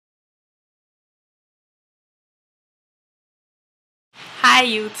Hi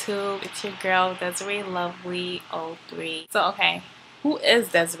YouTube, it's your girl Desiree Lovely 03. So okay, who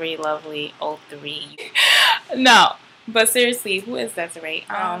is Desiree Lovely 03? No, but seriously, who is Desiree?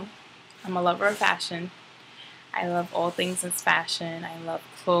 I'm a lover of fashion. I love all things in fashion. I love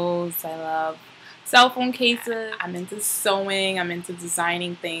clothes. I love cell phone cases. I'm into sewing. I'm into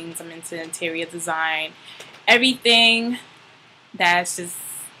designing things. I'm into interior design. Everything that's just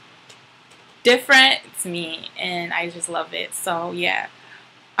different to me, and I just love it. So yeah.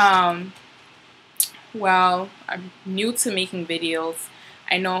 Well, I'm new to making videos.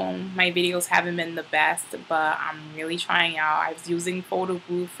 I know my videos haven't been the best, but I'm really trying out. I was using photo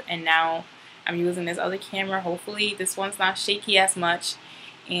booth, and now I'm using this other camera. Hopefully this one's not shaky as much,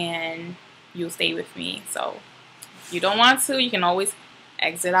 and you'll stay with me. So if you don't want to, you can always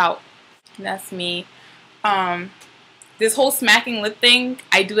exit out. That's me. This whole smacking lip thing,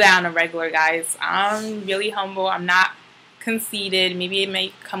 I do that on a regular, guys. I'm really humble. I'm not conceited. Maybe it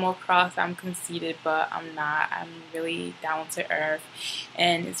may come across I'm conceited, but I'm not. I'm really down to earth,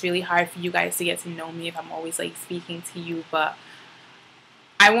 and it's really hard for you guys to get to know me if I'm always like speaking to you, but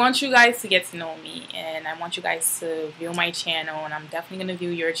I want you guys to get to know me, and I want you guys to view my channel, and I'm definitely going to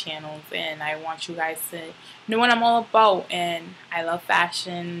view your channels, and I want you guys to know what I'm all about. And I love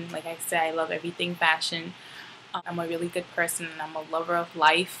fashion. Like I said, I love everything fashion. I'm a really good person, and I'm a lover of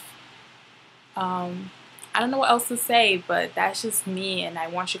life. I don't know what else to say, but that's just me, and I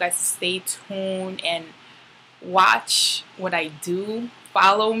want you guys to stay tuned and watch what I do.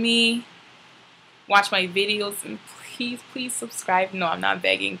 Follow me, watch my videos, and please subscribe. No, I'm not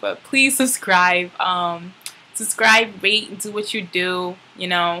begging, but please subscribe. Subscribe, rate, do what you do, you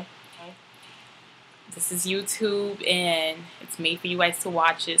know. This is YouTube, and it's made for you guys to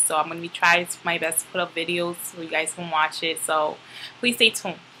watch it, so I'm going to be trying my best to put up videos so you guys can watch it, so please stay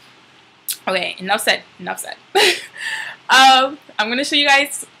tuned. Okay, enough said. I'm going to show you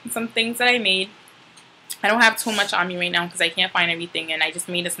guys some things that I made. I don't have too much on me right now because I can't find everything, and I just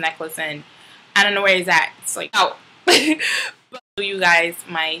made this necklace, and I don't know where it's at. It's like out. But I'll show you guys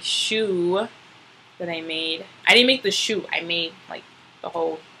my shoe that I made. I didn't make the shoe. I made like the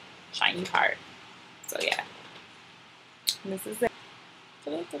whole shiny part. So yeah. And this is it.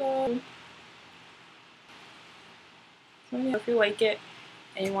 Ta-da, ta-da. If you like it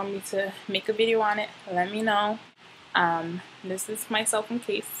and you want me to make a video on it, let me know. This is my cell phone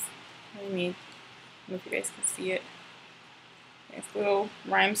case I made. I don't know if you guys can see it. It's little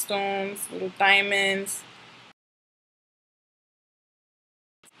rhinestones, little diamonds.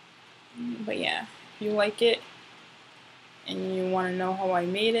 But yeah, if you like it and you want to know how I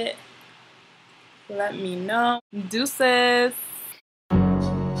made it, let me know. Deuces!